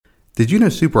Did you know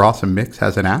Super Awesome Mix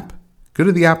has an app? Go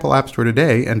to the Apple App Store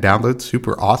today and download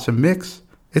Super Awesome Mix.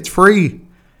 It's free.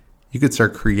 You could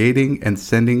start creating and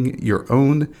sending your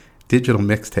own digital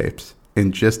mixtapes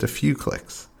in just a few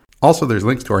clicks. Also, there's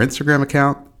links to our Instagram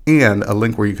account and a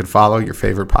link where you can follow your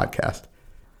favorite podcast.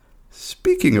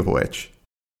 Speaking of which,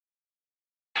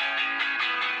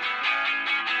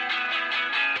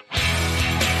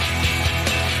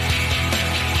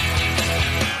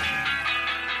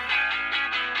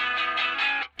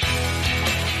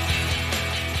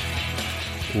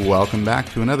 welcome back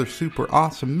to another Super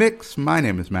Awesome Mix. My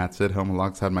name is Matt Sidholm,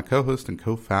 alongside my co-host and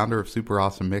co-founder of Super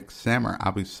Awesome Mix, Samer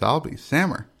Abu Salbi.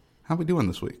 Samer, how are we doing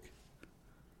this week?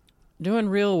 Doing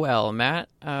real well, Matt.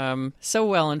 So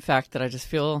well, in fact, that I just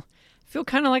feel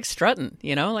kind of like strutting,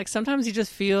 you know? Like sometimes you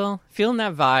just feeling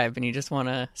that vibe and you just want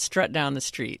to strut down the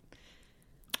street.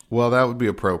 Well, that would be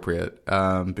appropriate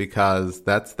because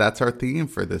that's our theme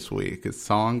for this week, is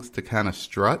songs to kind of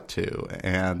strut to.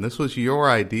 And this was your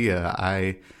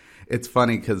idea. It's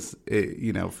funny because,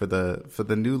 for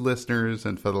the new listeners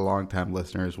and for the longtime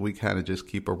listeners, we kind of just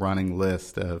keep a running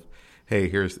list of, hey,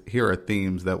 here are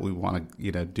themes that we want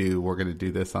to do. We're going to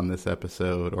do this on this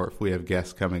episode, or if we have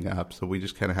guests coming up. So we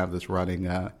just kind of have this running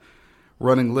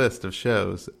list of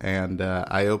shows. And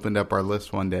I opened up our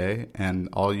list one day, and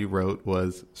all you wrote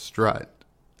was strut,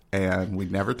 and we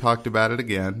never talked about it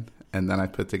again. And then I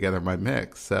put together my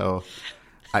mix. So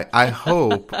I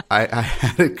hope I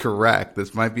had it correct.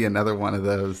 This might be another one of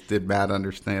those did Matt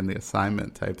understand the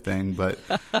assignment type thing. But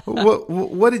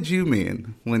what did you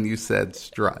mean when you said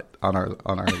strut on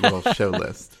our little show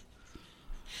list?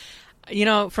 You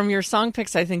know, from your song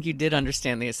picks, I think you did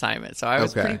understand the assignment. So I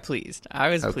was pretty pleased.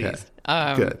 Pleased.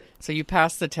 Good. So you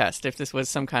passed the test, if this was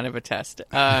some kind of a test.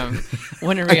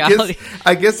 When in reality...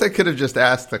 I guess I could have just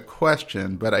asked the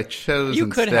question, but I chose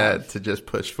instead to just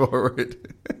push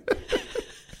forward.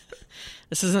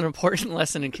 This is an important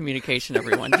lesson in communication,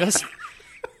 everyone. Just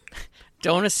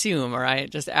don't assume, all right?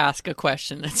 Just ask a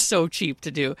question. It's so cheap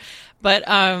to do. But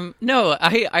no,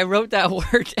 I wrote that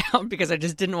word down because I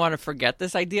just didn't want to forget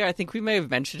this idea. I think we may have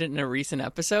mentioned it in a recent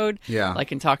episode,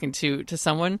 like in talking to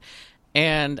someone.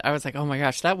 And I was like, oh my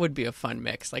gosh, that would be a fun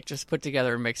mix. Like just put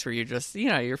together a mix where you just,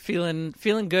 you're feeling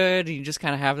good. And you just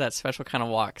kind of have that special kind of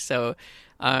walk. So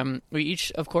we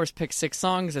each, of course, picked 6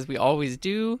 songs as we always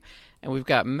do. And we've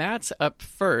got Matt's up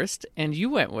first, and you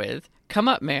went with Come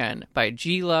Up Man by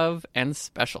G Love and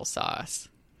Special Sauce.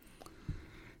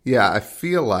 Yeah, I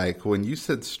feel like when you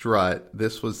said strut,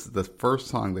 this was the first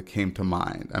song that came to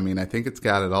mind. I mean, I think it's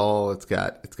got it all. It's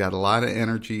got a lot of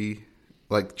energy.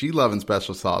 Like G Love and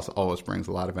Special Sauce always brings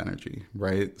a lot of energy,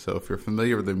 right? So if you're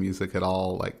familiar with their music at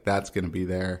all, like that's going to be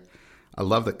there. I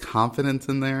love the confidence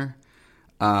in there.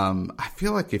 I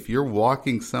feel like if you're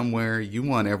walking somewhere, you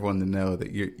want everyone to know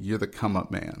that you're the come up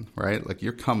man, right? Like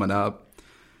you're coming up.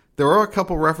 There are a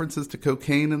couple references to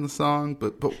cocaine in the song,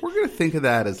 but we're going to think of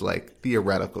that as like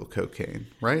theoretical cocaine,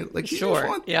 right? Like you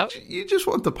just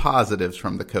want the positives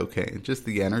from the cocaine, just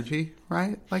the energy,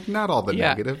 right? Like not all the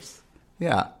negatives.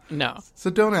 Yeah. No. So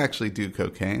don't actually do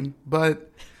cocaine, but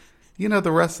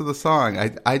the rest of the song,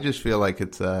 I just feel like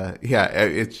it's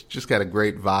just got a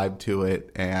great vibe to it.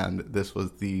 And this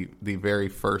was the very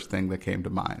first thing that came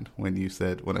to mind when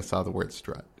I saw the word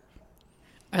strut.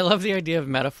 I love the idea of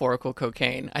metaphorical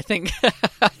cocaine. I think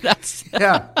that's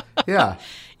yeah.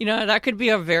 That could be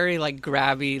a very like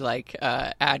grabby like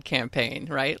ad campaign,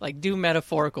 right? Like do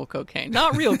metaphorical cocaine,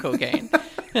 not real cocaine.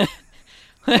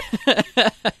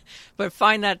 But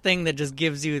find that thing that just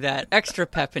gives you that extra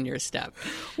pep in your step.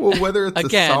 Well, whether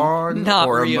it's a song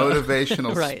or real. A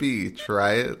motivational right. speech,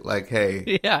 right? Like,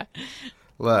 hey,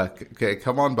 look, okay,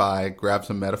 come on by, grab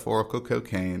some metaphorical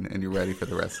cocaine, and you're ready for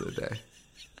the rest of the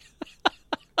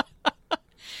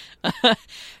day.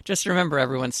 Just remember,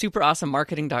 everyone,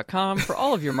 superawesomemarketing.com for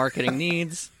all of your marketing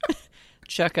needs.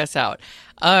 Check us out.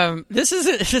 This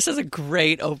is a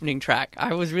great opening track.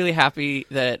 I was really happy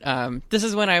that this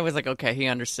is when I was like, okay, he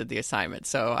understood the assignment.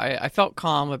 So I felt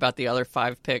calm about the other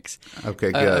 5 picks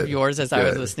of yours as I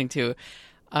was listening to.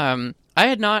 I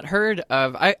had not heard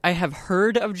of, I have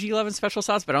heard of G Love and Special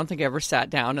Sauce, but I don't think I ever sat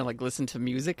down and like listened to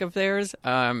music of theirs.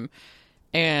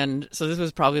 And so this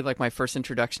was probably like my first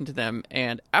introduction to them,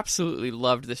 and absolutely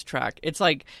loved this track. It's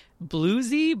like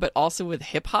bluesy, but also with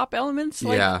hip hop elements.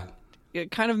 It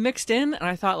kind of mixed in, and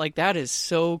I thought like that is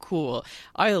so cool.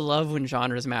 I love when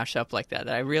genres mash up like that.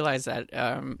 I realized that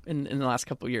in the last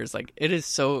couple of years, like it is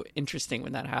so interesting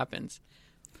when that happens.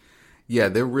 Yeah,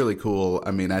 they're really cool.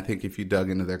 I mean, I think if you dug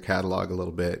into their catalog a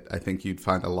little bit, I think you'd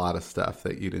find a lot of stuff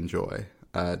that you'd enjoy.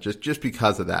 just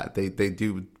because of that. They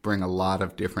do bring a lot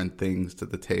of different things to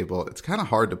the table. It's kind of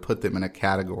hard to put them in a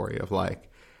category of like,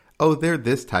 oh, they're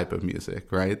this type of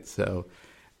music, right? So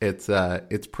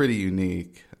it's pretty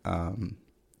unique.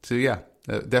 So yeah,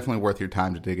 definitely worth your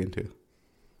time to dig into.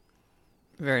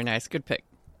 Very nice. Good pick.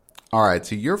 All right,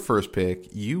 so your first pick,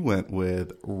 you went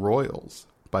with Royals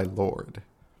by Lorde.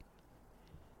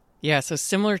 Yeah, so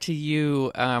similar to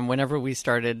you, whenever I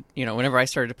started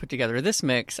to put together this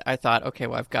mix, I thought, okay,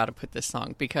 well, I've got to put this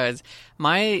song because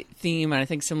my theme, and I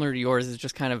think similar to yours, is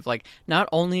just kind of like, not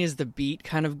only is the beat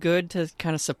kind of good to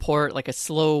kind of support like a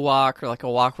slow walk or like a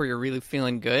walk where you're really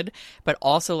feeling good, but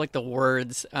also like the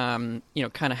words, kind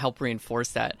of help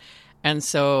reinforce that. And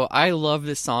so I love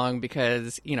this song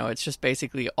because, it's just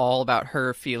basically all about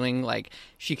her feeling like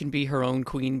she can be her own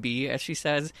queen bee, as she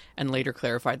says, and later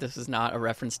clarified this is not a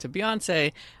reference to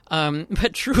Beyonce,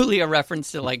 but truly a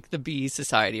reference to like the bee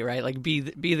society, right? Like be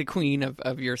the queen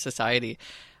of your society.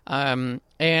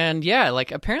 And yeah,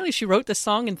 like apparently she wrote the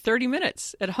song in 30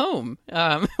 minutes at home,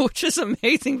 which is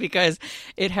amazing because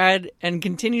it had and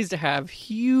continues to have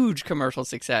huge commercial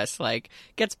success. Like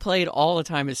gets played all the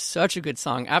time, is such a good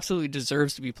song, absolutely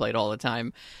deserves to be played all the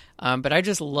time. But I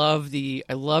just love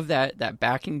that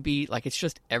backing beat. Like it's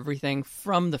just everything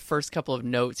from the first couple of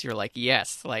notes. You're like,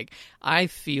 yes, like I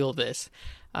feel this.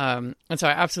 And so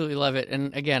I absolutely love it.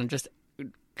 And again, just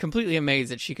completely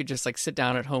amazed that she could just like sit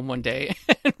down at home one day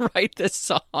and write this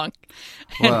song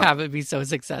and have it be so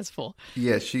successful.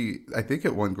 Yeah, I think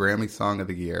it won Grammy Song of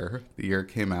the year it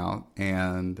came out,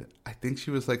 and I think she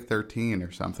was like 13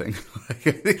 or something. Like,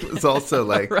 I think it was also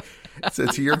like, right. So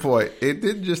to your point, it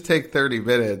didn't just take 30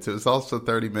 minutes. It was also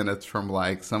 30 minutes from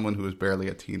like someone who was barely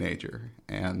a teenager.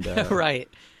 And right.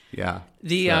 Yeah.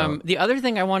 The other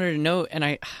thing I wanted to note, and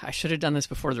I should have done this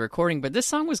before the recording, but this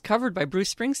song was covered by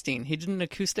Bruce Springsteen. He did an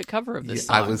acoustic cover of this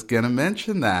song. I was going to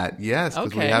mention that, yes,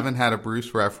 because we haven't had a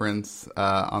Bruce reference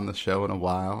on the show in a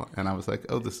while, and I was like,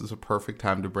 oh, this is a perfect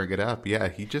time to bring it up. Yeah,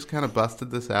 he just kind of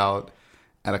busted this out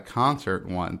at a concert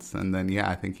once, and then,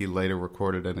 I think he later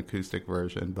recorded an acoustic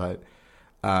version, but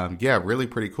really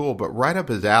pretty cool, but right up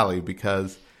his alley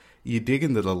because you dig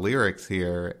into the lyrics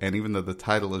here, and even though the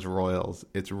title is Royals,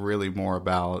 it's really more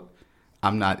about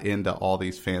I'm not into all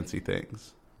these fancy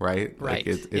things, right? Right.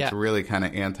 Like it's really kind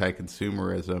of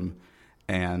anti-consumerism,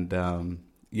 and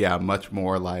much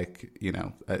more like,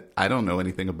 I don't know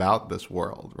anything about this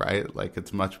world, right? Like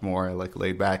it's much more like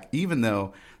laid back, even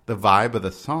though the vibe of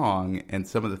the song and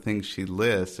some of the things she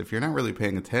lists, if you're not really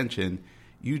paying attention,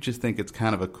 you just think it's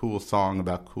kind of a cool song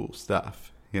about cool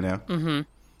stuff, Mm-hmm.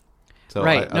 So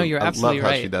right. No, you're absolutely right. I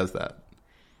love how right. she does that.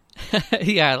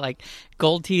 Yeah, like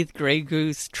gold teeth, gray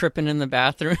goose, tripping in the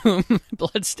bathroom,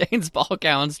 bloodstains, ball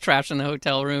gowns, trash in the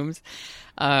hotel rooms.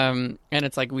 And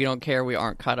it's like, we don't care. We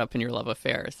aren't caught up in your love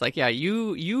affair. It's like, yeah,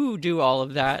 you do all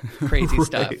of that crazy right,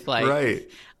 stuff. Like, right.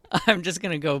 I'm just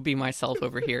going to go be myself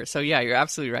over here. So yeah, you're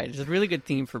absolutely right. It's a really good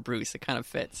theme for Bruce. It kind of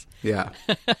fits. Yeah.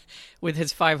 With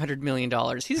his $500 million.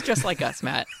 He's just like us,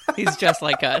 Matt. He's just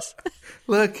like us.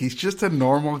 Look, he's just a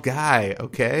normal guy,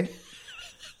 okay?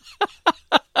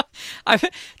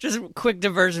 Just a quick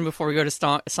diversion before we go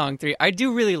to song 3. I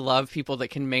do really love people that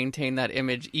can maintain that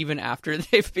image even after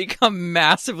they've become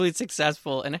massively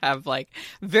successful and have like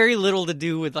very little to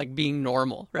do with like being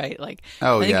normal, right? Like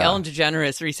I think Ellen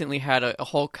DeGeneres recently had a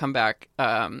whole comeback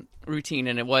routine,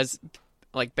 and it was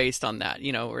like based on that,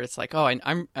 where it's like, oh,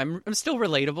 I'm still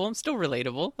relatable. I'm still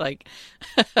relatable. Like,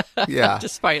 yeah,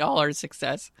 despite all our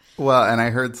success. Well, and I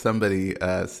heard somebody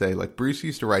say like Bruce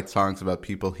used to write songs about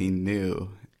people he knew,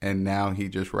 and now he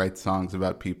just writes songs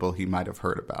about people he might have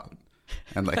heard about,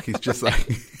 and like he's just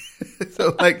like,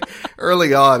 so like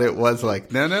early on it was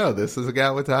like, no, this is a guy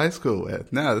I went to high school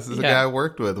with. No, this is a guy I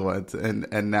worked with once,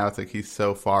 and now it's like he's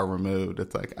so far removed.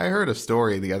 It's like I heard a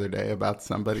story the other day about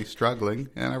somebody struggling,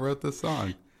 and I wrote this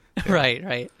song. Yeah.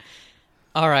 Right.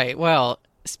 All right. Well,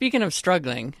 speaking of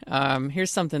struggling,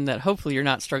 here's something that hopefully you're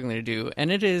not struggling to do,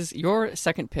 and it is your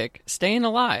second pick, "Staying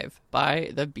Alive" by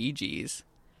the Bee Gees.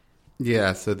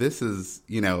 Yeah, so this is,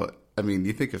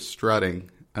 you think of strutting.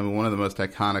 One of the most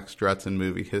iconic struts in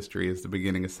movie history is the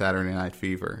beginning of Saturday Night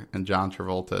Fever and John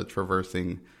Travolta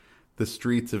traversing the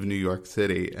streets of New York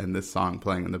City and this song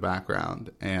playing in the background.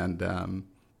 And,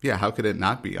 how could it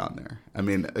not be on there?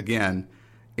 Again,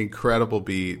 incredible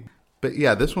beat. But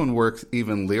yeah, this one works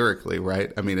even lyrically,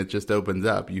 right? It just opens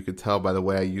up. You could tell by the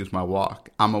way I use my walk.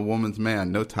 I'm a woman's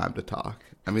man, no time to talk.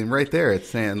 Right there, it's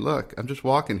saying, look, I'm just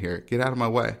walking here. Get out of my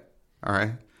way. All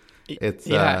right. It's,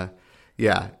 I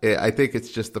think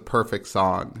it's just the perfect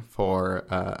song for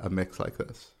a mix like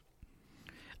this.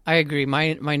 I agree.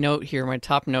 My note here, my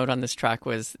top note on this track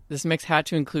was this mix had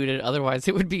to include it, otherwise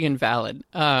it would be invalid.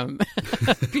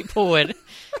 People would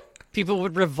people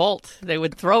would revolt. They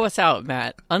would throw us out,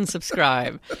 Matt.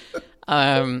 Unsubscribe.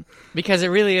 Because it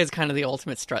really is kind of the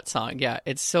ultimate strut song. Yeah,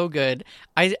 it's so good.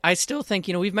 I still think,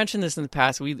 we've mentioned this in the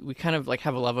past. We kind of like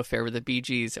have a love affair with the Bee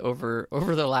Gees over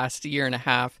the last year and a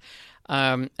half.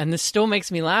 And this still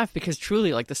makes me laugh because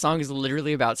truly, like, the song is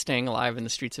literally about staying alive in the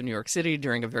streets of New York City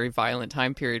during a very violent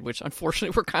time period, which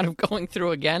unfortunately we're kind of going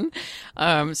through again.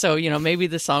 So, maybe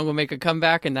the song will make a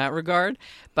comeback in that regard.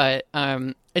 But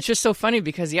it's just so funny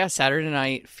because, yeah, Saturday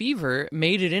Night Fever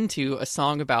made it into a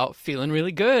song about feeling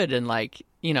really good. And, like,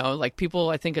 like people,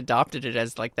 I think, adopted it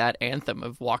as, like, that anthem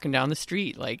of walking down the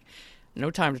street, like, no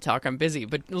time to talk, I'm busy.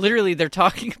 But literally they're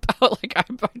talking about, like,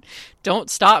 don't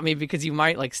stop me because you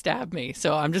might, like, stab me.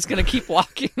 So I'm just going to keep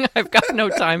walking. I've got no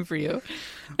time for you.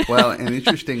 Well, and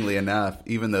interestingly enough,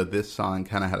 even though this song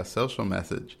kind of had a social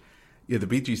message, yeah, the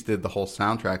Bee Gees did the whole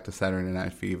soundtrack to Saturday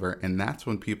Night Fever, and that's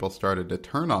when people started to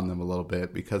turn on them a little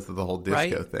bit because of the whole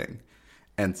disco thing.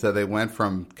 And so they went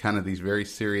from kind of these very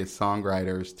serious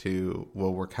songwriters to,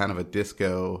 well, we're kind of a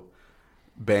disco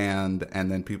band, and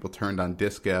then people turned on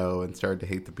disco and started to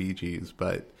hate the Bee Gees.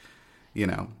 But,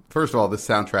 first of all, this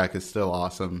soundtrack is still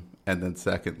awesome. And then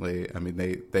secondly, I mean,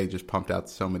 they just pumped out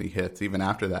so many hits even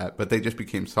after that, but they just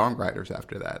became songwriters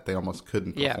after that. They almost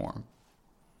couldn't perform.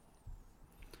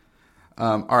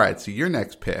 All right, so your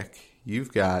next pick,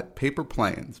 you've got Paper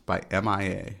Planes by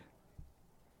MIA.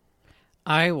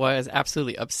 I was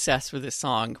absolutely obsessed with this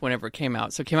song whenever it came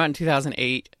out. So it came out in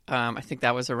 2008. I think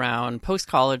that was around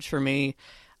post-college for me.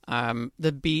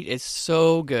 The beat is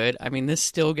so good. I mean, this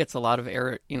still gets a lot of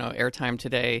airtime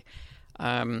today.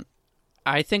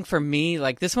 I think for me,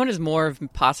 like, this one is more of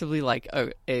possibly like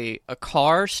a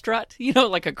car strut,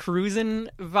 like a cruising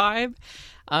vibe.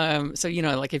 So,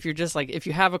 like if you're just like, if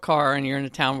you have a car and you're in a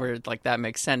town where like that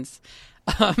makes sense,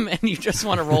 and you just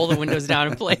want to roll the windows down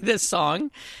and play this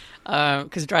song,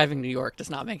 because driving New York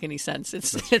does not make any sense.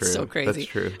 It's so crazy. That's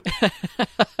true.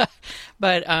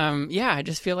 But yeah, I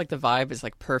just feel like the vibe is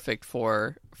like perfect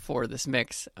for this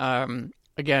mix.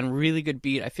 Again, really good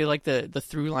beat. I feel like the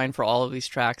through line for all of these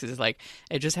tracks is like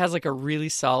it just has like a really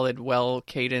solid, well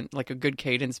cadence, like a good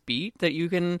cadence beat that you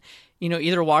can,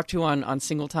 either walk to on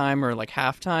single time or like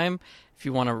half time if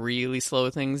you want to really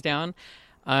slow things down.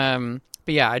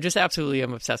 But yeah, I just absolutely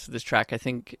am obsessed with this track. I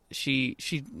think she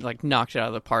like knocked it out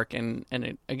of the park, and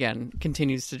it again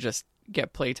continues to just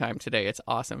get playtime today. It's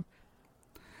awesome.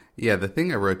 Yeah, the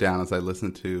thing I wrote down as I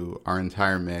listened to our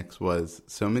entire mix was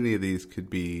so many of these could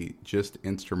be just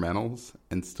instrumentals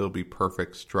and still be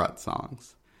perfect strut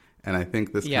songs. And I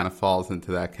think this kind of falls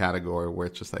into that category where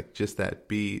it's just like just that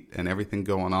beat and everything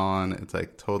going on. It's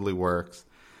like totally works.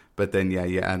 But then, yeah,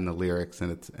 you add in the lyrics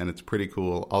and it's pretty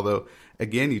cool. Although,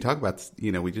 again, you talk about,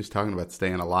 we just talking about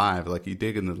staying alive. Like you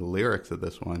dig into the lyrics of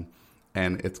this one.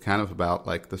 And it's kind of about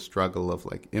like the struggle of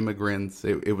like immigrants.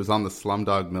 It was on the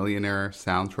Slumdog Millionaire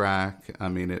soundtrack. I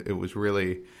mean, it was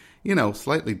really,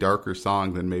 slightly darker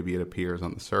song than maybe it appears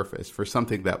on the surface for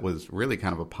something that was really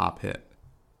kind of a pop hit.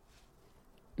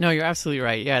 No, you're absolutely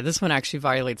right. Yeah, this one actually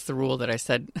violates the rule that I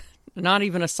said not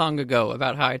even a song ago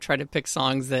about how I try to pick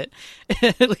songs that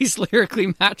at least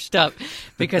lyrically matched up,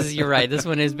 because you're right. This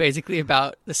one is basically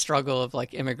about the struggle of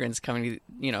like immigrants coming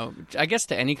to, I guess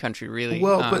to any country really.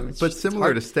 Well, but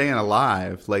similar to Staying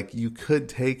Alive, like you could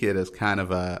take it as kind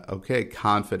of a,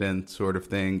 confident sort of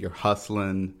thing. You're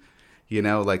hustling,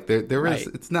 like there is,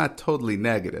 it's not totally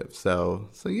negative. So,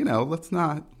 let's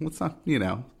not,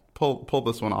 pull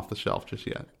this one off the shelf just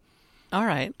yet. All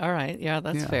right. Yeah,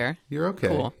 that's fair. You're okay.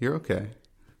 Cool. You're okay.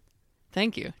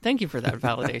 Thank you for that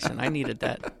validation. I needed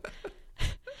that.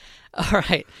 All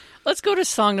right. Let's go to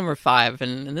song number 5.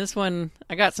 And this one,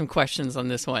 I got some questions on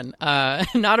this one.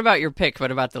 Not about your pick,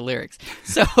 but about the lyrics.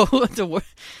 So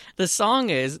the song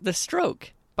is The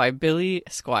Stroke by Billy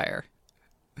Squier.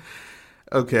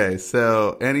 Okay,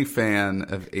 so any fan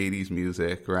of 80s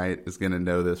music, right, is going to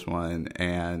know this one.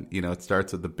 And, it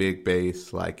starts with the big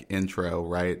bass, like, intro,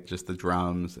 right, just the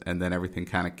drums, and then everything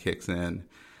kind of kicks in.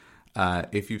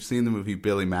 If you've seen the movie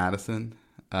Billy Madison,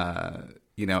 Adam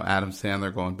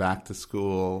Sandler going back to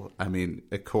school, I mean,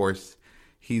 of course,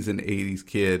 he's an 80s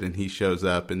kid, and he shows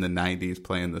up in the 90s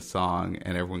playing the song,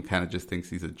 and everyone kind of just thinks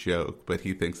he's a joke, but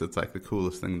he thinks it's, like, the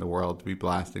coolest thing in the world to be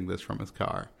blasting this from his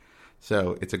car.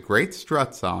 So it's a great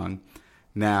strut song.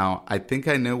 Now, I think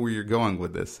I know where you're going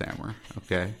with this, Sammer,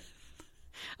 okay?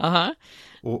 Uh-huh.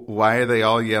 Why are they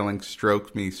all yelling,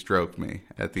 stroke me,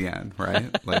 at the end,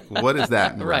 right? Like, what is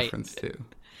that in right. reference to?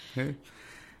 Okay.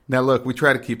 Now, look, we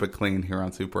try to keep it clean here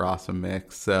on Super Awesome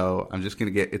Mix, so I'm just going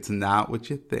to get, it's not what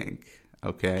you think,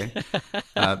 okay?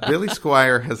 Billy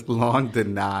Squier has long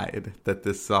denied that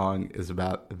this song is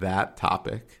about that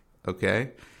topic,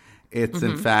 okay? It's,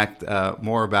 in fact,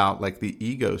 more about, like, the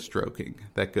ego stroking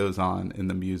that goes on in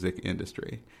the music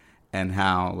industry and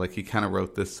how, like, he kind of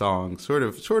wrote this song sort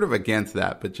of against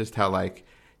that, but just how, like,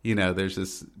 you know, there's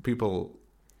this, people,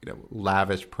 you know,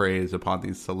 lavish praise upon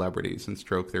these celebrities and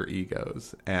stroke their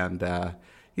egos. And,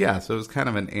 yeah, so it was kind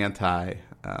of an anti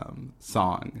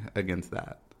song against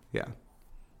that. Yeah.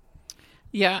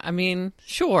 Yeah, I mean,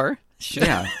 sure.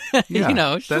 Yeah. Yeah. You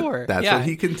know, sure. That's yeah. what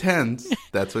he contends.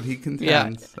 That's what he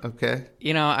contends. Yeah. Okay.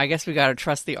 You know, I guess we got to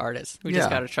trust the artist. We just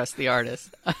got to trust the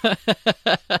artist.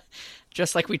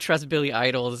 Just like we trust Billy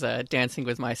Idol's Dancing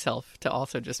with Myself to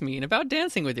also just mean about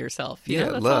dancing with yourself. You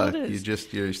know, that's all it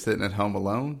is. You're sitting at home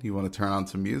alone. You want to turn on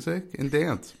some music and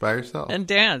dance by yourself. And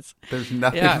dance. There's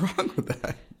nothing wrong with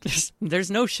that.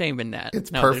 There's no shame in that.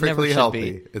 It's perfectly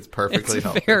healthy. It's perfectly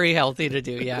healthy. It's very healthy to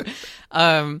do, yeah.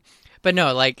 But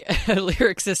no, like,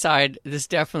 lyrics aside, this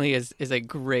definitely is a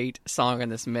great song in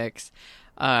this mix.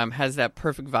 Has that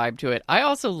perfect vibe to it. I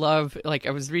also love, like,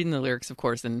 I was reading the lyrics, of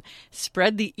course, and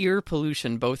spread the ear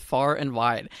pollution both far and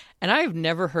wide. And I've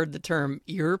never heard the term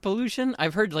ear pollution.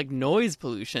 I've heard, like, noise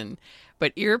pollution.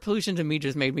 But ear pollution to me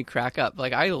just made me crack up.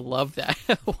 Like, I love that.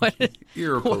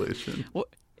 Ear pollution.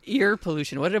 Ear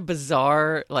pollution. What a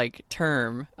bizarre, like,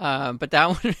 term. But that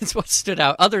one is what stood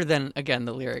out, other than, again,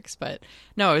 the lyrics. But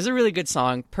no, it was a really good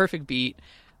song. Perfect beat.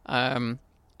 And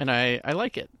I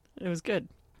like it. It was good.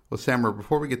 Well, Samra,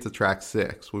 before we get to track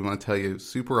 6, we want to tell you,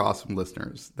 super awesome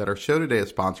listeners, that our show today is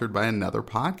sponsored by another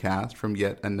podcast from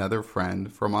yet another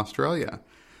friend from Australia.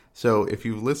 So if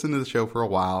you've listened to the show for a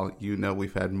while, you know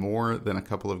we've had more than a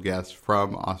couple of guests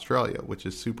from Australia, which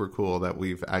is super cool that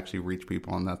we've actually reached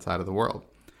people on that side of the world.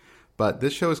 But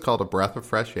this show is called A Breath of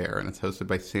Fresh Air, and it's hosted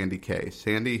by Sandy Kay.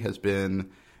 Sandy has been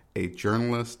a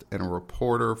journalist and a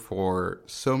reporter for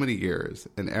so many years,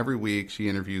 and every week she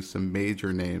interviews some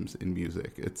major names in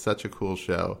music. It's such a cool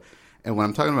show. And when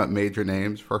I'm talking about major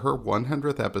names, for her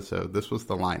 100th episode, this was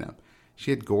the lineup.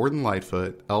 She had Gordon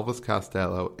Lightfoot, Elvis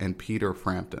Costello, and Peter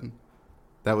Frampton.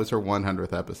 That was her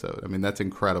 100th episode. I mean, that's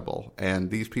incredible. And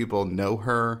these people know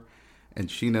her,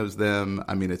 and she knows them.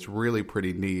 I mean, it's really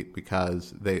pretty neat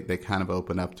because they kind of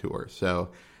open up to her.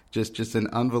 So just an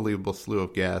unbelievable slew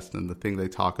of guests, and the thing they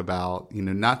talk about, you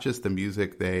know, not just the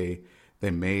music they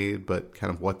made, but kind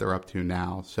of what they're up to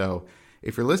now. So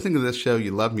if you're listening to this show,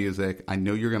 you love music, I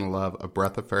know you're going to love A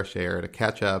Breath of Fresh Air to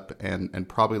catch up and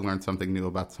probably learn something new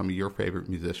about some of your favorite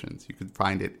musicians. You can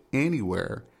find it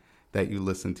anywhere that you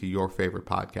listen to your favorite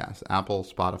podcasts. Apple,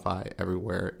 Spotify,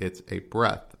 everywhere. It's A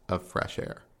Breath of Fresh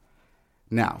Air.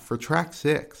 Now, for track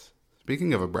 6,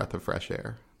 speaking of A Breath of Fresh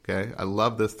Air, okay, I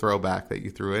love this throwback that you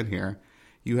threw in here.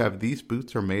 You have These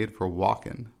Boots Are Made for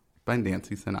Walkin' by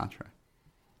Nancy Sinatra.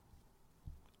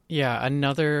 Yeah,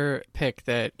 another pick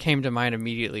that came to mind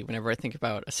immediately whenever I think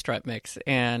about a strut mix.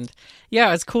 And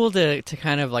yeah, it's cool to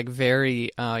kind of like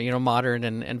very, modern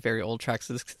and very old tracks.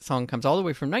 This song comes all the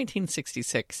way from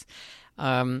 1966.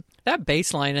 That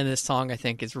bass line in this song, I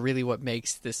think, is really what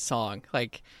makes this song.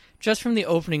 Like, just from the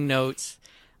opening notes,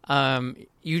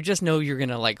 you just know you're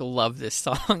gonna like love this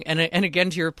song. And again,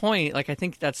 to your point, like I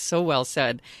think that's so well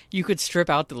said. You could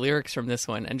strip out the lyrics from this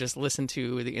one and just listen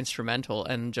to the instrumental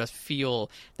and just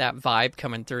feel that vibe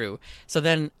coming through. So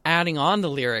then adding on the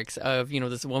lyrics of,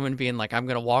 this woman being like, "I'm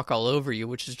gonna walk all over you,"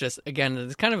 which is just, again,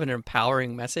 it's kind of an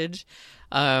empowering message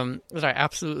that I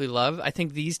absolutely love. I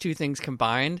think these two things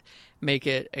combined make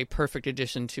it a perfect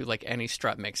addition to like any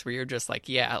strut mix where you're just like,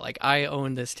 yeah, like I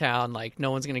own this town, like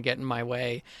no one's gonna get in my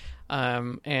way.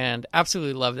 And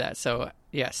absolutely love that. So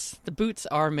yes, the boots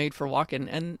are made for walking,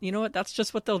 and you know what? That's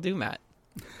just what they'll do, Matt.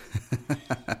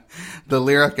 The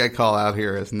lyric I call out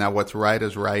here is, "Now what's right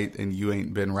is right, and you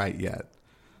ain't been right yet."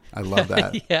 I love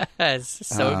that. Yes,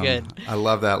 so good. I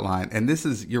love that line. And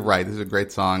you're right, this is a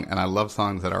great song, and I love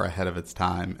songs that are ahead of its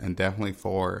time, and definitely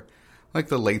for like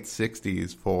the late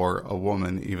 60s for a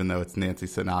woman, even though it's Nancy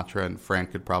Sinatra and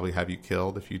Frank could probably have you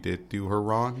killed if you did do her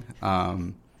wrong.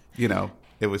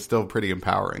 It was still pretty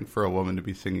empowering for a woman to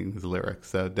be singing these lyrics.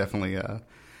 So definitely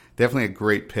a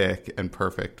great pick and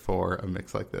perfect for a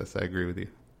mix like this. I agree with you.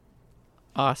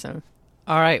 Awesome.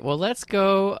 All right, well, let's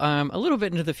go a little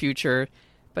bit into the future,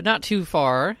 but not too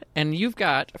far. And you've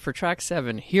got, for track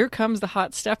 7, Here Comes the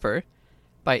Hot Stepper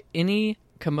by Ini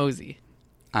Kamoze.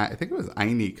 I think it was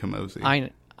Ini Kamoze.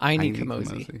 Ini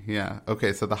Kamoze. Yeah.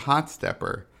 Okay, so the hot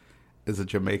stepper is a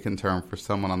Jamaican term for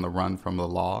someone on the run from the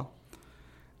law.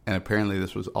 And apparently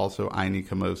this was also Ini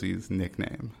Kamoze's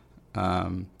nickname.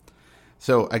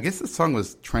 So I guess this song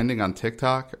was trending on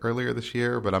TikTok earlier this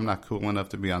year, but I'm not cool enough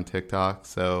to be on TikTok.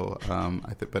 So,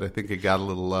 but I think it got a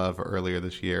little love earlier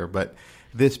this year. But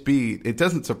this beat, it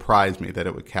doesn't surprise me that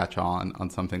it would catch on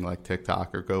something like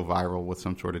TikTok or go viral with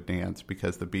some sort of dance,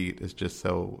 because the beat is just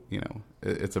so,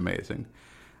 it's amazing.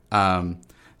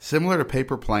 Similar to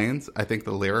Paper Planes, I think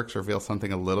the lyrics reveal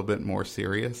something a little bit more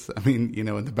serious. I mean,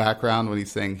 in the background when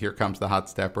he's saying, "Here comes the hot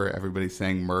stepper," everybody's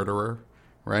saying "murderer."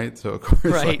 Right, so of course,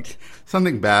 right. Like,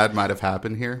 something bad might have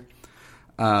happened here,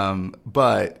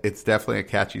 but it's definitely a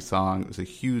catchy song. It was a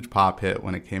huge pop hit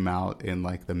when it came out in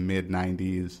like the mid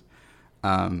 '90s,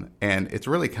 and it's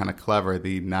really kind of clever.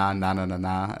 The na na na na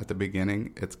na at the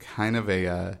beginning, it's kind of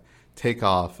a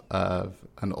takeoff of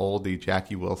an oldie,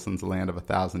 Jackie Wilson's "Land of a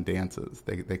Thousand Dances."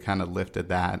 They kind of lifted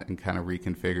that and kind of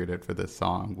reconfigured it for this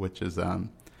song, which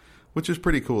is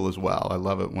pretty cool as well. I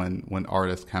love it when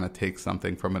artists kind of take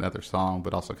something from another song,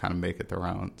 but also kind of make it their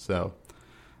own. So,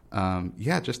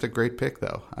 just a great pick,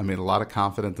 though. I mean, a lot of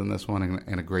confidence in this one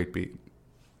and a great beat.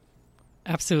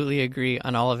 Absolutely agree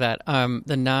on all of that.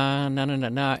 The na na na na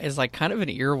na is like kind of an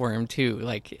earworm too.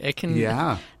 Like it can,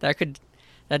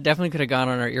 that definitely could have gone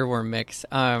on our earworm mix.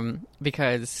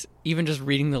 Because even just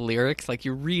reading the lyrics, like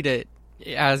you read it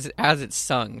as it's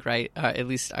sung, right? At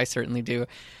least I certainly do.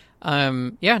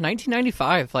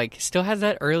 1995, like, still has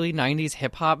that early 90s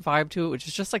hip-hop vibe to it, which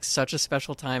is just like such a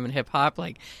special time in hip-hop.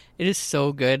 Like, it is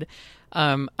so good.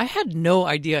 I had no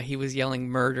idea he was yelling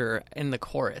 "murder" in the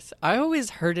chorus. I always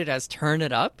heard it as "turn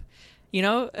it up,"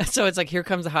 so it's like, "Here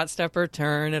comes the hot stepper,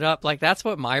 turn it up." Like, that's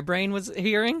what my brain was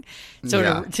hearing.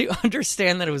 So to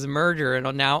understand that it was "murder,"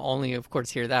 and now only of course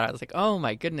hear that, I was like, oh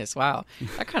my goodness, wow,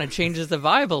 that kind of changes the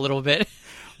vibe a little bit.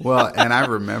 Well, and I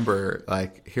remember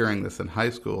like hearing this in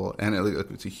high school, and it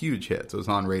was a huge hit. So it was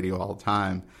on radio all the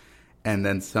time. And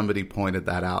then somebody pointed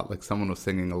that out, like someone was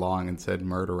singing along and said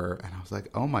 "murderer," and I was like,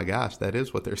 oh my gosh, that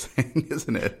is what they're saying,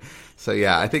 isn't it? So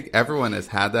yeah, I think everyone has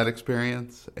had that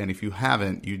experience, and if you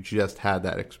haven't, you just had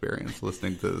that experience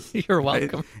listening to this. You're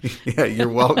welcome. Right? Yeah, you're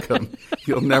welcome.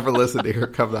 You'll never listen to "Here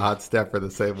Come the Hot Stepper" the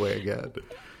same way again.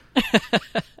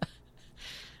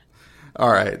 All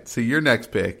right, so your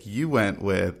next pick, you went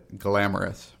with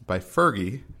 "Glamorous" by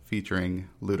Fergie featuring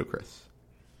Ludacris.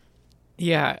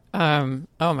 Yeah. Oh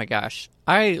my gosh.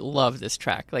 I love this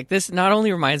track. Like, this not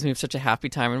only reminds me of such a happy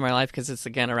time in my life because it's,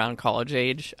 again, around college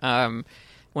age when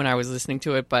I was listening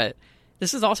to it, but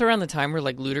this is also around the time where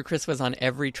like Ludacris was on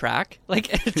every track.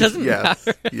 Like, it doesn't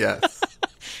matter. Yes.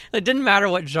 It didn't matter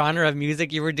what genre of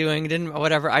music you were doing,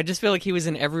 whatever. I just feel like he was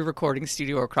in every recording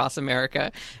studio across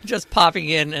America, just popping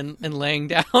in and laying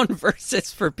down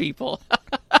verses for people.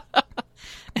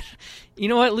 You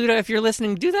know what, Luda, if you're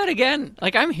listening, do that again.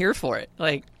 Like, I'm here for it.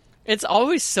 Like, it's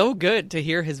always so good to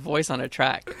hear his voice on a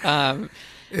track.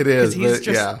 It is.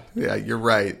 Yeah, you're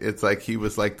right. It's like he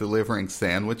was like delivering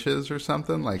sandwiches or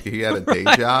something. Like he had a day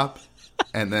job,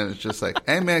 and then it's just like,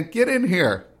 "Hey man, get in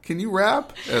here. Can you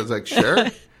rap?" And I was like, "Sure."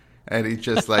 And he's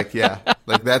just like, yeah,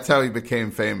 like that's how he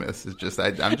became famous. It's just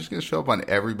I'm just gonna show up on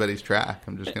everybody's track.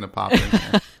 I'm just gonna pop in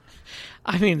there.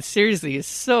 I mean, seriously, it's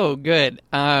so good.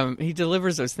 He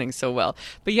delivers those things so well.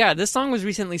 But yeah, this song was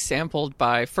recently sampled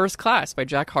by First Class by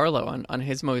Jack Harlow on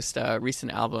his most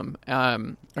recent album,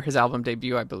 or his album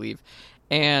debut, I believe.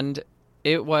 And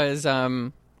it was,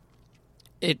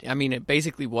 it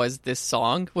basically was this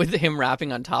song with him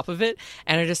rapping on top of it.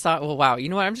 And I just thought, well, wow, you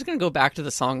know what? I'm just going to go back to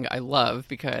the song I love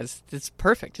because it's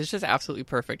perfect. It's just absolutely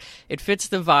perfect. It fits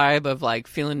the vibe of like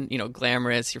feeling,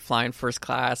 glamorous. You're flying first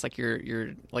class, like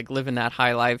you're like living that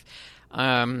high life.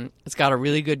 It's got a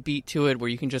really good beat to it where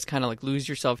you can just kind of like lose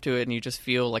yourself to it and you just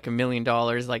feel like $1 million.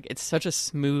 Like, it's such a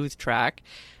smooth track.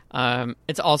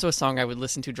 It's also a song I would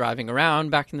listen to driving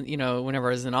around back in, whenever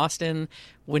I was in Austin,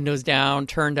 windows down,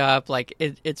 turned up. Like,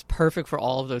 it's perfect for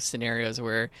all of those scenarios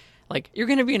where, like, you're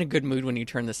going to be in a good mood when you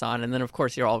turn this on. And then, of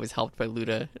course, you're always helped by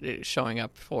Luda showing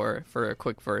up for a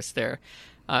quick verse there.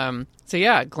 So,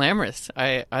 yeah, Glamorous.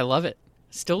 I love it.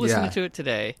 Still listening to it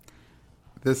today.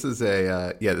 This is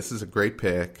a great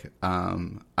pick.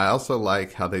 I also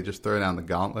like how they just throw down the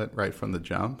gauntlet right from the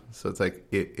jump. So it's like,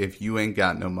 if you ain't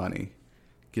got no money,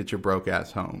 get your broke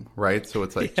ass home, right? So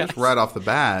it's like, just right off the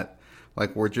bat,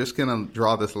 like, we're just going to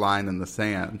draw this line in the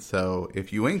sand. So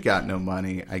if you ain't got no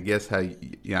money, I guess I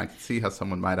can see how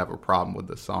someone might have a problem with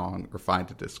the song or find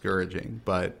it discouraging.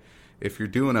 But if you're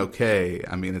doing it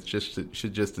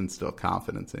should just instill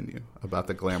confidence in you about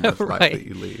the glamorous life that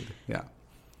you lead. Yeah.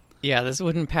 Yeah, this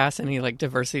wouldn't pass any like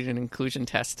diversity and inclusion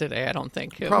tests today, I don't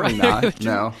think. Probably right? not.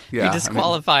 No. Yeah. Be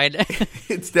disqualified.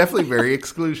 It's definitely very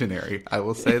exclusionary. I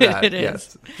will say that. It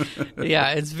is. Yes.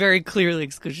 Yeah, it's very clearly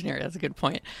exclusionary. That's a good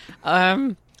point.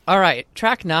 All right,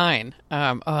 track 9.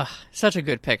 Such a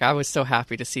good pick. I was so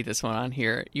happy to see this one on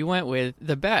here. You went with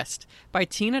The Best by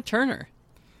Tina Turner.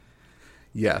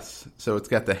 Yes. So it's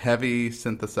got the heavy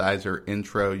synthesizer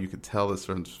intro. You could tell this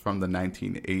from the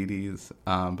 1980s.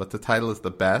 But the title is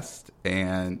The Best,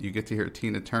 and you get to hear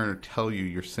Tina Turner tell you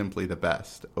you're simply the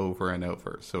best over and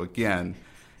over. So again,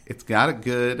 it's got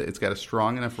a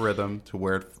strong enough rhythm to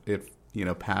where it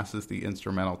passes the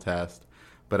instrumental test.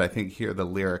 But I think here the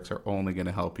lyrics are only going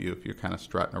to help you if you're kind of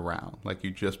strutting around. Like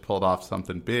you just pulled off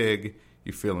something big,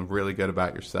 you're feeling really good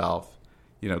about yourself.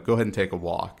 Go ahead and take a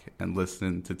walk and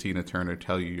listen to Tina Turner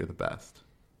tell you you're the best.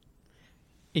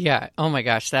 Yeah. Oh my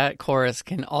gosh. That chorus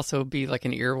can also be like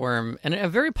an earworm, and a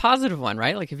very positive one,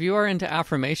 right? Like if you are into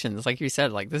affirmations, like you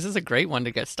said, like this is a great one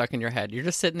to get stuck in your head. You're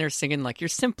just sitting there singing like you're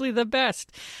simply the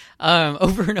best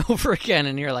over and over again.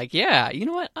 And you're like, yeah, you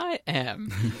know what? I am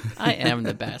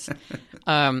the best.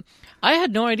 I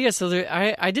had no idea. So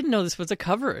I didn't know this was a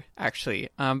cover actually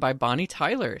by Bonnie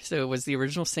Tyler. So it was the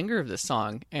original singer of this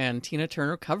song, and Tina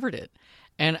Turner covered it.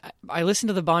 And I listened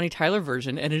to the Bonnie Tyler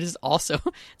version, and it's also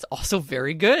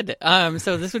very good.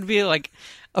 So this would be like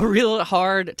a real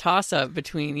hard toss up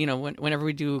between, whenever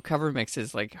we do cover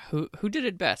mixes, like who did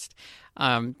it best.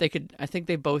 I think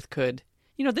they both could.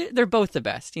 They're both the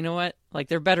best. You know what? Like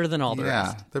they're better than all the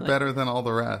rest. Yeah, they're better than all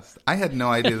the rest. I had no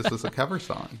idea this was a cover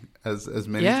song. As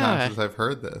many times as I've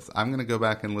heard this, I'm going to go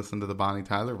back and listen to the Bonnie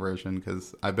Tyler version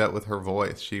because I bet with her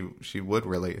voice, she would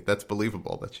really. That's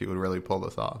believable that she would really pull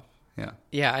this off. Yeah.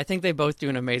 Yeah, I think they both do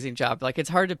an amazing job. Like, it's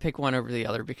hard to pick one over the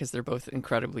other because they're both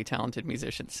incredibly talented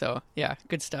musicians. So, yeah,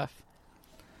 good stuff.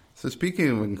 So, speaking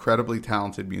of incredibly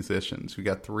talented musicians, we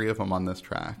got 3 of them on this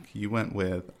track. You went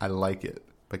with I Like It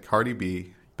by Cardi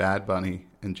B, Bad Bunny,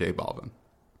 and J Balvin.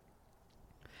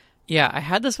 Yeah, I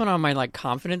had this one on my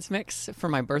confidence mix for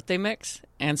my birthday mix,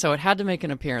 and so it had to make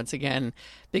an appearance again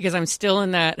because I'm still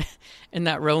in that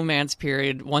romance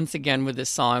period once again with this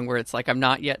song where it's like I'm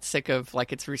not yet sick of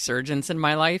its resurgence in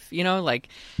my life,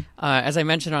 as I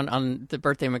mentioned on the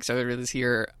birthday mix earlier this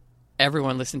year.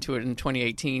 Everyone listened to it in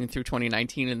 2018 through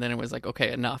 2019, and then it was like,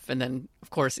 okay, enough. And then,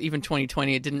 of course, even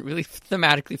 2020, it didn't really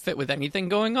thematically fit with anything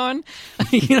going on.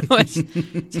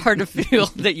 It's hard to feel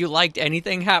that you liked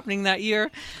anything happening that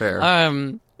year. Fair.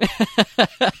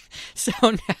 So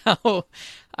now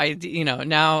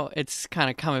now it's kind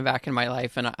of coming back in my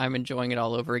life, and I'm enjoying it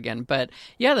all over again. But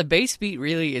yeah, the bass beat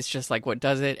really is just like what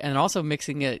does it, and also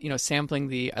mixing it, sampling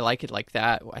the I Like It Like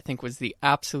That, I think was the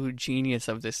absolute genius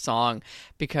of this song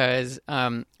because,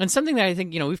 and something that I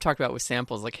think, we've talked about with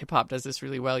samples, like hip hop does this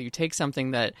really well. You take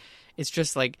something that is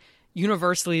just like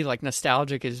universally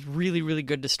nostalgic is really, really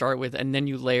good to start with, and then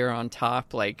you layer on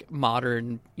top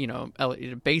modern,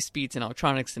 bass beats and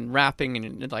electronics and rapping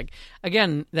and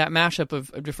again, that mashup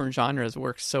of different genres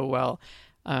works so well.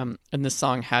 And this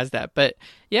song has that. But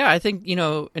yeah, I think,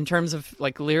 in terms of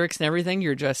lyrics and everything,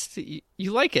 you're just,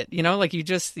 you like it,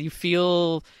 you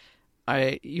feel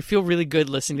really good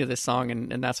listening to this song,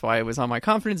 and that's why it was on my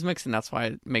confidence mix, and that's why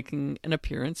it's making an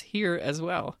appearance here as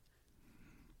well.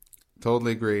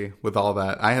 Totally agree with all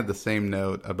that. I had the same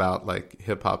note about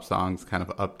hip hop songs kind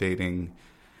of updating,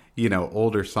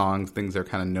 older songs, things that are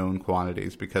kind of known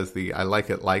quantities, because the I Like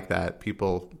It Like That,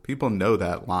 people know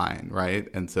that line, right?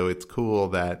 And so it's cool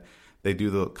that they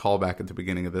do the callback at the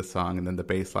beginning of this song, and then the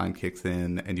bass line kicks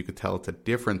in, and you could tell it's a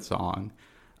different song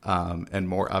and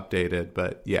more updated.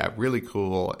 But yeah, really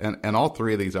cool. And all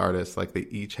 3 of these artists, they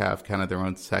each have kind of their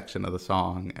own section of the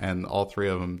song, and all 3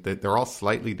 of them, they're all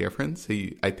slightly different. So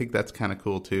I think that's kind of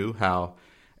cool too, how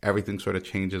everything sort of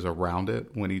changes around it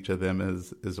when each of them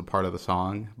is a part of the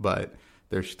song, but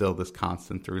there's still this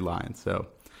constant through line. So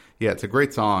yeah, it's a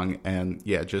great song, and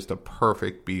yeah, just a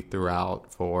perfect beat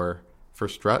throughout for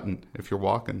strutting if you're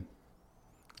walking.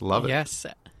 Love it. Yes.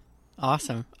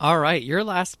 Awesome. All right, your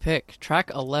last pick,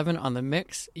 track 11 on the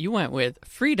mix. You went with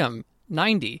Freedom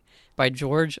 90 by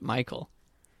George Michael.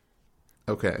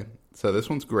 Okay, so this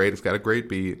one's great. It's got a great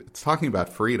beat. It's talking about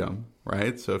freedom,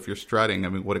 right? So if you're strutting, I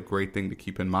mean, what a great thing to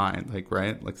keep in mind,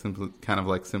 right?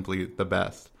 Simply the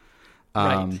best.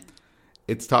 Right.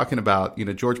 It's talking about,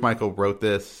 George Michael wrote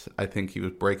this. I think he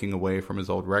was breaking away from his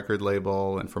old record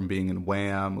label and from being in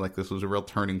Wham. This was a real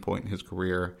turning point in his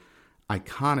career.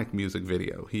 Iconic music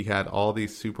video. He had all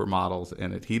these supermodels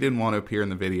in it. He didn't want to appear in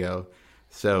the video,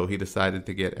 so he decided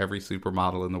to get every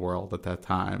supermodel in the world at that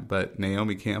time. But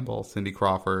Naomi Campbell, Cindy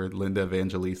Crawford, Linda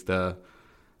Evangelista,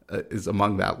 is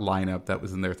among that lineup that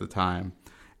was in there at the time.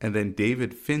 And then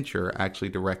David Fincher actually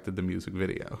directed the music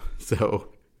video. So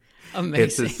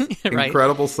amazing. It's this Right.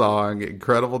 incredible song,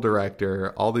 incredible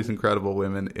director, all these incredible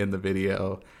women in the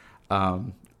video.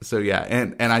 So yeah,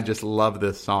 and I just love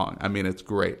this song. I mean, it's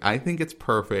great. I think it's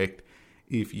perfect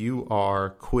if you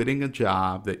are quitting a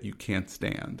job that you can't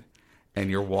stand and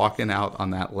you're walking out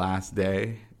on that last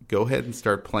day. Go ahead and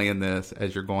start playing this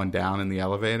as you're going down in the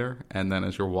elevator and then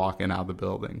as you're walking out of the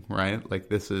building, right? Like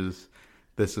this is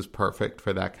perfect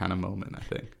for that kind of moment, I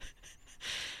think.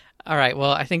 All right.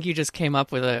 Well, I think you just came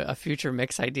up with a future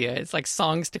mix idea. It's like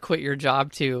songs to quit your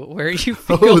job to, where you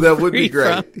feel Oh, that would be free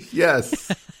great. from.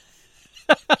 Yes.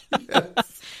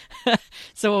 Yes.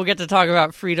 So we'll get to talk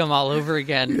about freedom all over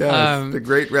again. Yes. The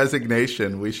Great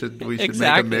Resignation. We should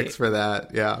Exactly. make a mix for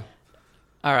that. Yeah.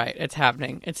 All right. It's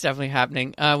happening. It's definitely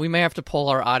happening. We may have to poll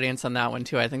our audience on that one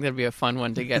too. I think that'd be a fun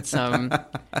one to get some,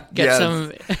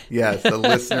 Yes. Yes. The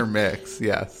listener mix.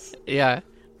 Yes. Yeah.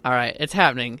 All right. It's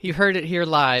happening. You heard it here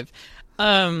live.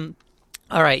 All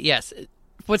right. Yes.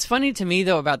 What's funny to me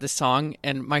though about this song,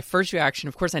 and my first reaction,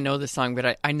 of course I know this song,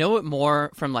 but I know it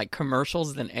more from like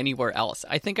commercials than anywhere else.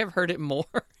 I think I've heard it more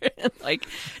in like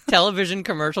television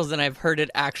commercials than I've heard it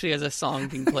actually as a song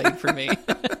being played for me.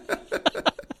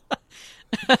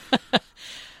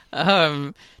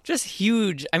 Just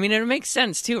huge. I mean, it makes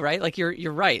sense too, right? Like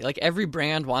you're right. Like every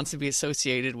brand wants to be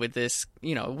associated with this,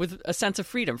 you know, with a sense of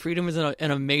freedom. Freedom is an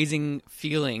amazing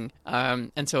feeling.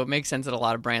 And so it makes sense that a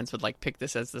lot of brands would like pick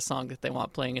this as the song that they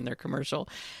want playing in their commercial.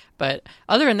 But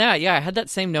other than that, yeah, I had that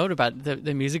same note about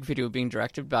the music video being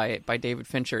directed by David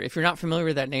Fincher. If you're not familiar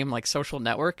with that name, like Social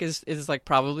Network is like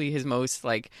probably his most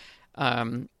like,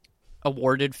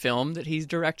 awarded film that he's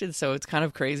directed. So it's kind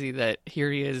of crazy that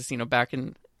here he is, you know, back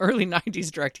in early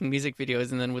 90s directing music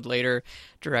videos and then would later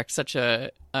direct such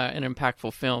an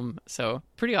impactful film. So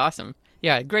pretty awesome.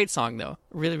 Yeah, great song though.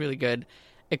 Really, really good.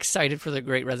 Excited for the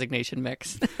Great Resignation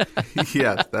mix.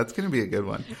 Yes, that's going to be a good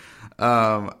one.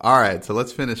 All right, so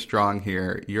let's finish strong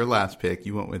here. Your last pick,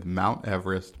 you went with Mount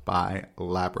Everest by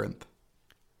Labrinth.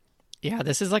 Yeah,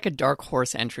 this is like a dark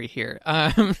horse entry here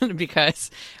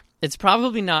because it's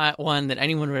probably not one that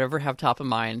anyone would ever have top of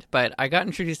mind, but I got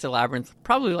introduced to Labyrinth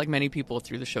probably like many people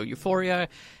through the show Euphoria.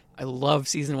 I love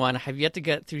season 1. I have yet to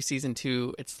get through season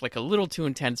 2. It's like a little too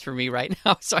intense for me right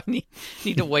now, so I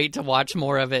need to wait to watch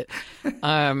more of it.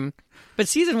 But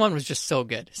season 1 was just so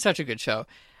good. Such a good show.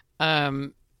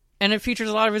 And it features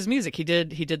a lot of his music. He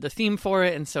did the theme for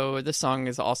it, and so this song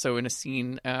is also in a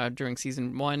scene during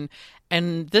season 1.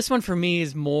 And this one for me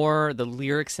is more the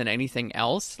lyrics than anything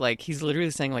else. Like he's literally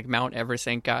saying like Mount Everest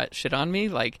ain't got shit on me.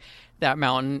 Like that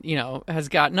mountain, you know, has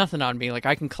got nothing on me. Like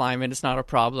I can climb it. It's not a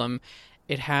problem.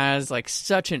 It has like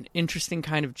such an interesting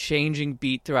kind of changing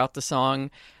beat throughout the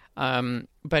song.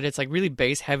 But it's like really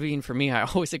bass heavy, and for me I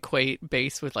always equate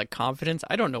bass with like confidence.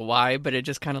 I don't know why, but it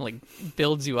just kind of like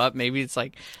builds you up. Maybe it's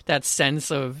like that sense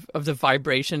of the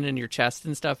vibration in your chest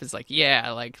and stuff is like,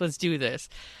 yeah, like let's do this.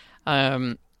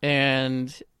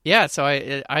 And yeah, so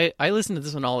I listen to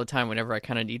this one all the time whenever I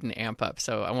kind of need an amp up,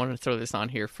 so I wanted to throw this on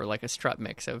here for like a strut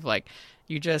mix of like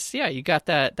you got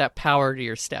that power to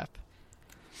your step.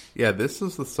 Yeah, this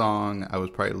is the song I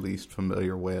was probably least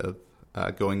familiar with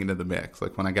going into the mix.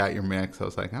 Like when I got your mix, I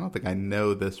was like, I don't think I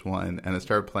know this one. And I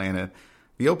started playing it.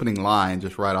 The opening line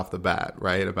just right off the bat,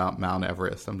 right, about Mount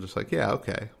Everest. I'm just like, yeah,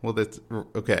 okay. Well, that's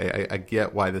okay. I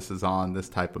get why this is on this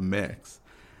type of mix.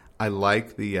 I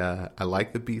like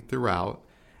the beat throughout.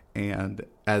 And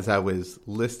as I was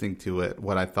listening to it,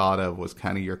 what I thought of was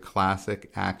kind of your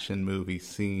classic action movie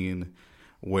scene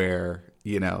where,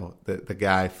 you know, the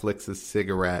guy flicks his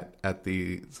cigarette at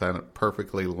the kind of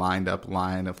perfectly lined up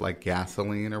line of like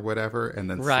gasoline or whatever, and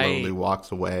then slowly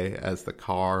walks away as the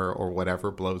car or whatever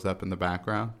blows up in the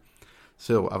background.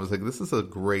 So I was like, this is a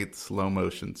great slow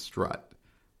motion strut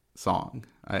song.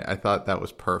 I thought that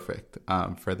was perfect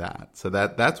for that. So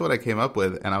that's what I came up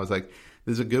with, and I was like,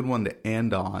 this is a good one to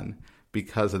end on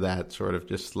because of that sort of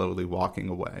just slowly walking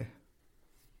away.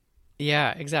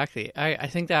 Yeah, exactly. I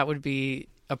think that would be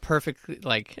a perfect,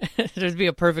 like, there'd be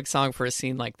a perfect song for a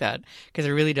scene like that, because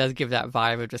it really does give that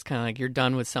vibe of just kind of like you're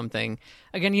done with something.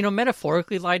 Again, you know,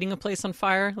 metaphorically lighting a place on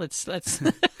fire. Let's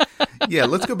Yeah,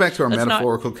 let's go back to our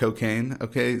metaphorical cocaine.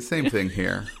 Okay, same thing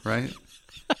here, right?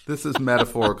 This is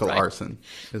metaphorical arson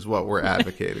is what we're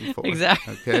advocating for.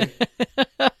 Exactly. Okay?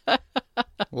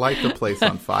 Light the place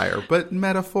on fire, but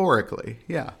metaphorically,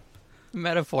 yeah.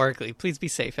 Metaphorically. Please be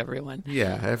safe, everyone.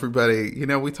 Yeah, everybody, you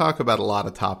know, we talk about a lot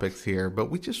of topics here,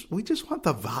 but we just want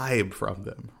the vibe from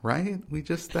them, right?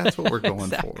 That's what we're going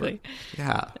Exactly. for.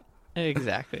 Yeah.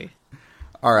 Exactly.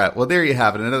 All right. Well, there you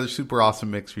have it. Another super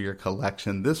awesome mix for your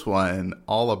collection. This one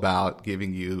all about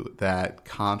giving you that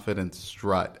confident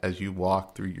strut as you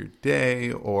walk through your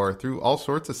day or through all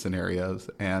sorts of scenarios.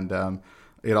 And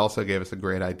it also gave us a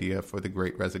great idea for the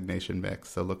Great Resignation mix.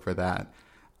 So look for that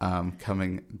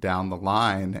coming down the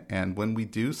line. And when we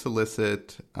do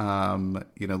solicit,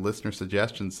 listener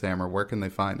suggestions, Sammer, where can they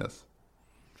find us?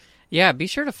 Yeah, be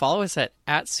sure to follow us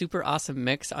at Super Awesome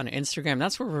Mix on Instagram.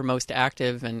 That's where we're most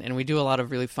active, and we do a lot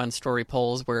of really fun story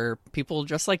polls where people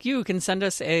just like you can send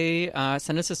us a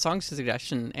song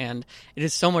suggestion, and it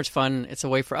is so much fun. It's a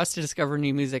way for us to discover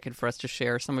new music and for us to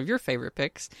share some of your favorite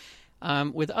picks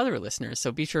with other listeners.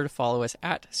 So be sure to follow us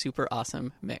at Super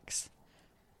Awesome Mix.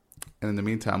 And in the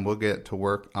meantime, we'll get to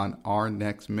work on our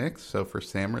next mix. So for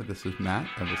Sammer, this is Matt,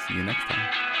 and we'll see you next time.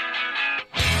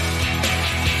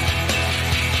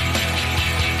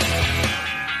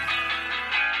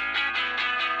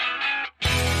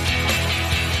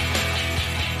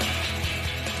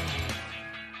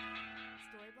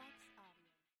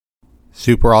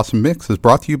 Super Awesome Mix is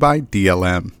brought to you by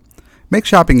DLM. Make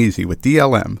shopping easy with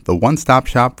DLM, the one-stop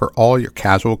shop for all your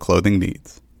casual clothing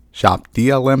needs. Shop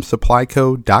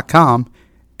DLMsupplyco.com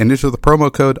and enter the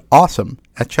promo code AWESOME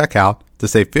at checkout to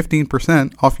save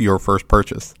 15% off your first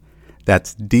purchase.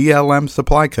 That's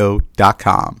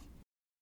DLMsupplyco.com.